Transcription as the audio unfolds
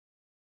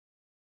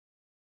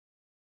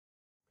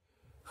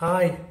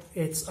Hi,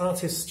 it's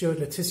artist Stuart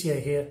Le Tissier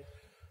here.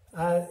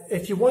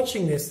 If you're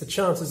watching this, the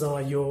chances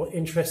are you're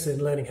interested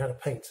in learning how to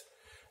paint.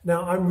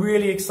 Now, I'm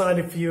really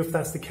excited for you if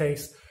that's the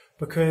case,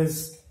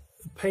 because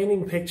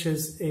painting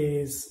pictures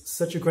is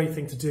such a great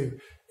thing to do.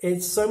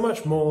 It's so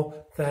much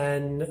more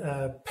than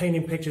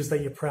painting pictures that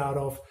you're proud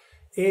of.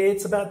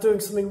 It's about doing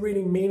something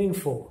really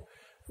meaningful.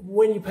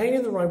 When you paint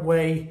in the right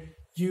way,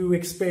 you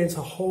experience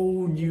a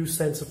whole new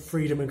sense of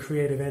freedom and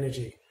creative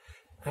energy.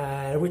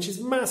 Which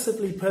is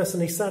massively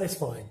personally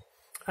satisfying.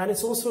 And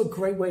it's also a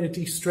great way to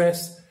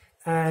de-stress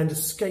and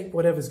escape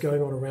whatever's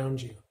going on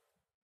around you.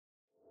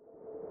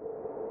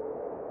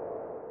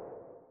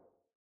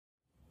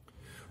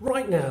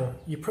 Right now,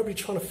 you're probably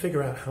trying to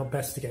figure out how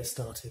best to get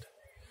started.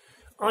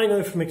 I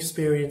know from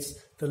experience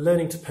that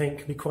learning to paint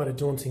can be quite a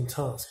daunting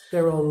task.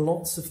 There are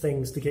lots of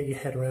things to get your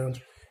head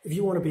around if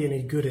you want to be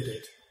any good at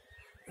it.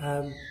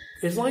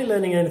 It's like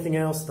learning anything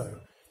else though.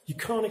 You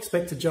can't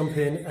expect to jump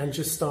in and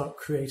just start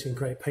creating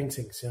great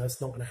paintings.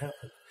 It's not going to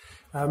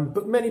happen.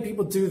 But many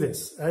people do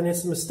this, and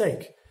it's a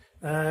mistake.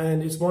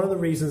 And it's one of the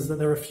reasons that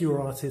there are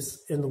fewer artists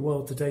in the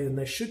world today than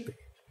there should be.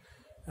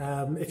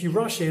 If you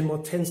rush in,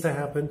 what tends to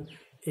happen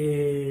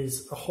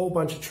is a whole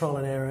bunch of trial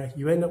and error.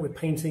 You end up with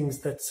paintings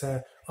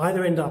that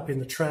either end up in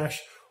the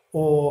trash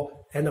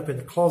or end up in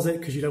the closet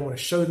because you don't want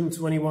to show them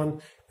to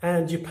anyone.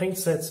 And your paint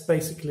sets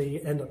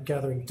basically end up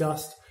gathering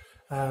dust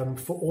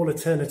for all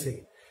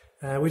eternity.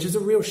 Which is a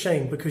real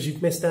shame because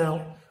you've missed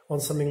out on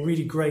something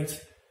really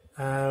great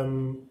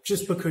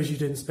just because you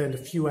didn't spend a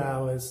few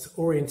hours to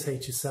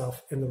orientate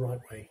yourself in the right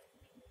way.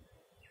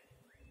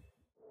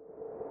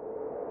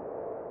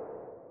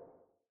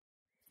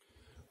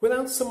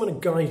 Without someone to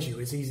guide you,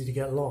 it's easy to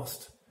get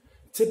lost.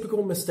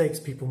 Typical mistakes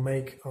people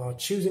make are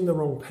choosing the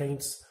wrong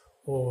paints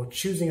or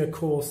choosing a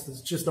course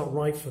that's just not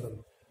right for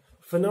them,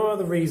 for no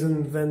other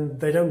reason than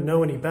they don't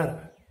know any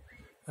better.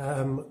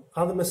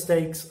 Other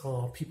mistakes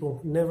are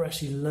people never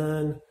actually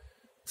learn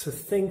to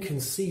think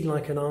and see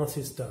like an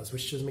artist does,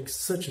 which just makes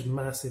such a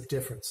massive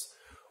difference.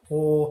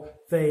 Or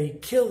they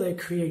kill their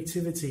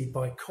creativity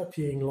by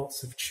copying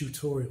lots of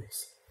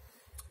tutorials.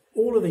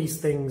 All of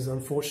these things,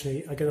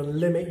 unfortunately, are going to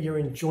limit your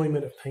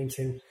enjoyment of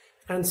painting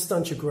and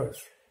stunt your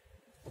growth.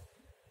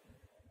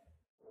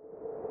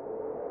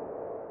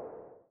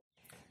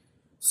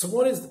 So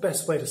what is the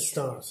best way to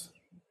start?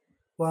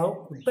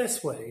 Well, the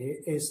best way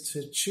is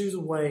to choose a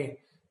way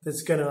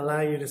that's going to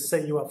allow you to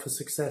set you up for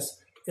success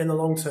in the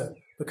long term,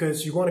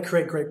 because you want to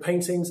create great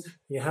paintings,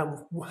 you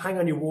hang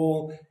on your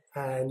wall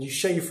and you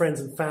show your friends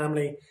and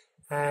family,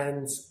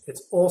 and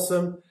it's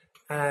awesome.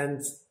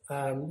 And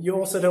you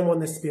also don't want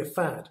this to be a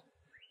fad.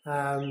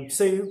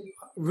 So you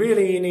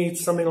really need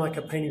something like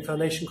a painting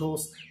foundation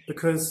course,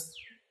 because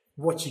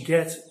what you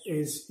get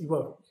is,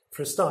 well,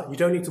 for a start, you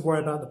don't need to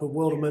worry about the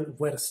bewilderment of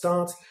where to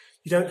start.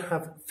 You don't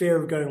have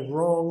fear of going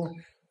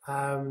wrong.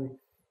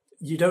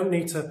 You don't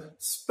need to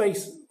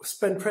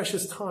spend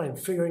precious time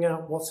figuring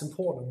out what's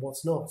important and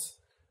what's not.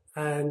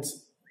 And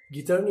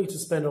you don't need to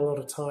spend a lot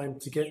of time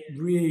to get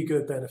really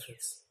good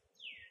benefits.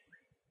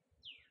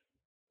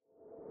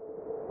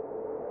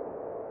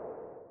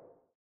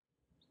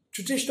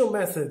 Traditional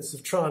methods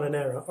of trial and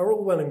error are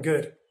all well and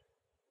good,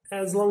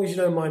 as long as you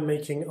don't mind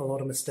making a lot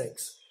of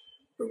mistakes.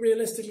 But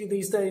realistically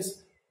these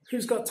days,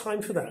 who's got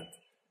time for that?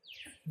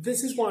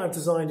 This is why I've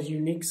designed a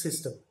unique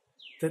system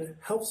that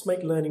helps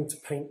make learning to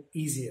paint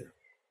easier.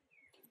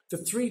 The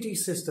 3D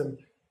system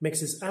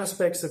mixes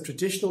aspects of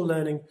traditional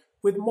learning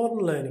with modern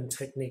learning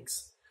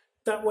techniques.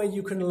 That way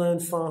you can learn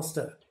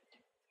faster.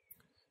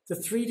 The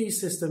 3D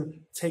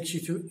system takes you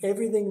through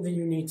everything that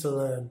you need to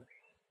learn,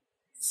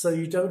 so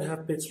you don't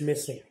have bits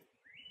missing.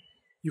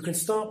 You can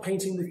start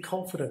painting with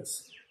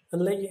confidence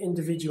and let your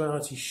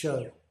individuality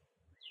show.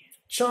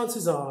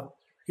 Chances are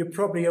you're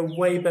probably a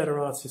way better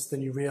artist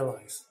than you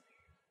realize.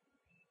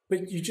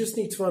 But you just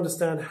need to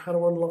understand how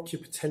to unlock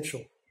your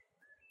potential.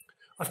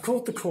 I've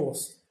called the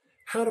course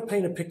How to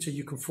Paint a Picture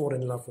You Can Fall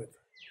in Love With,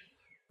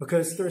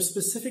 because there are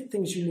specific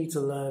things you need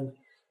to learn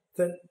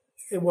that,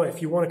 well,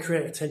 if you want to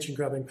create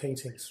attention-grabbing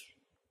paintings.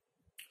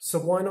 So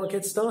why not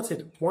get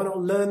started? Why not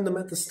learn them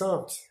at the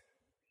start?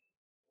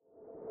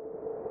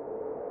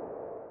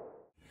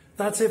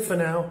 That's it for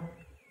now.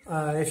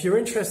 If you're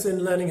interested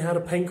in learning how to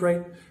paint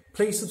great,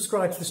 please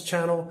subscribe to this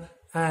channel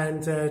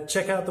and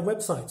check out the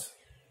website.